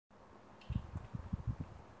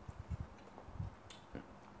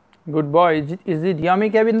Good boy. Is it yummy,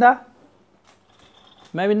 Kevinda?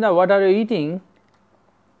 Mevinda, what are you eating?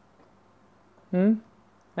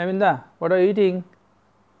 Mevinda, what are you eating?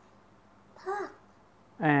 Pork.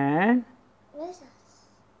 And Yes.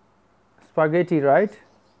 spaghetti, right?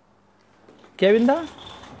 Kevinda,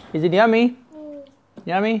 is it yummy?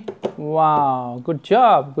 Yummy? Wow, good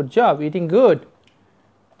job, good job. Eating good.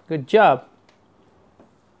 Good job.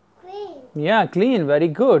 Clean. Yeah, clean, very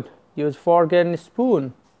good. Use fork and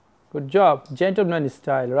spoon. Good job. Gentleman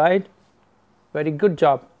style, right? Very good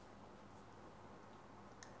job.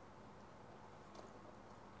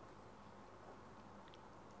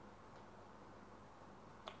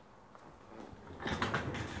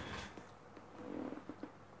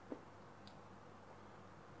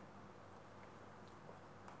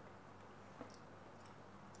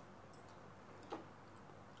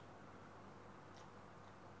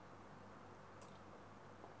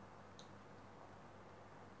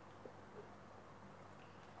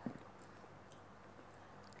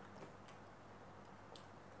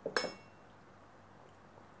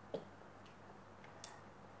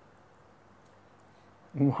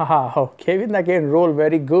 Wow, Kevin again roll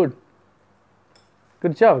very good.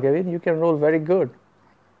 Good job, Kevin. You can roll very good.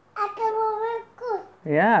 I can roll very good.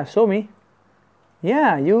 Yeah, show me.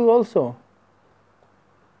 Yeah, you also.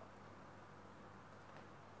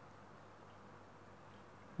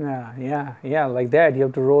 Yeah, like that. You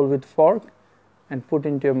have to roll with fork and put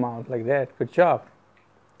into your mouth like that. Good job.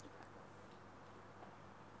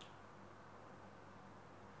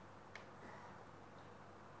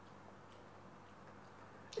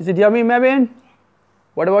 Is it yummy, Mavin?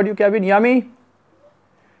 What about you, Kevin? Yummy?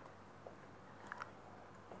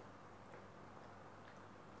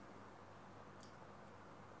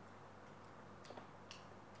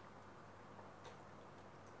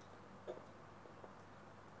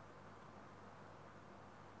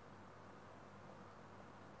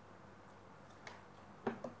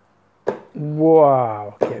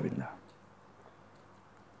 Wow, Kevin.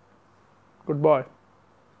 Good boy.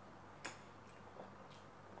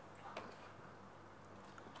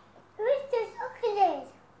 Where's the chocolate?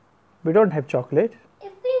 We don't have chocolate.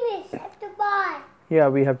 If we miss, have to buy. Yeah,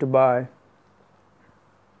 we have to buy.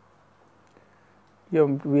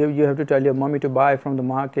 You have to tell your mommy to buy from the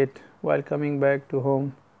market while coming back to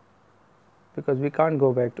home, because we can't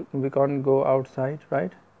go outside,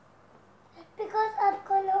 right? Because of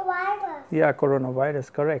coronavirus. Yeah,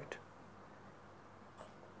 coronavirus, correct.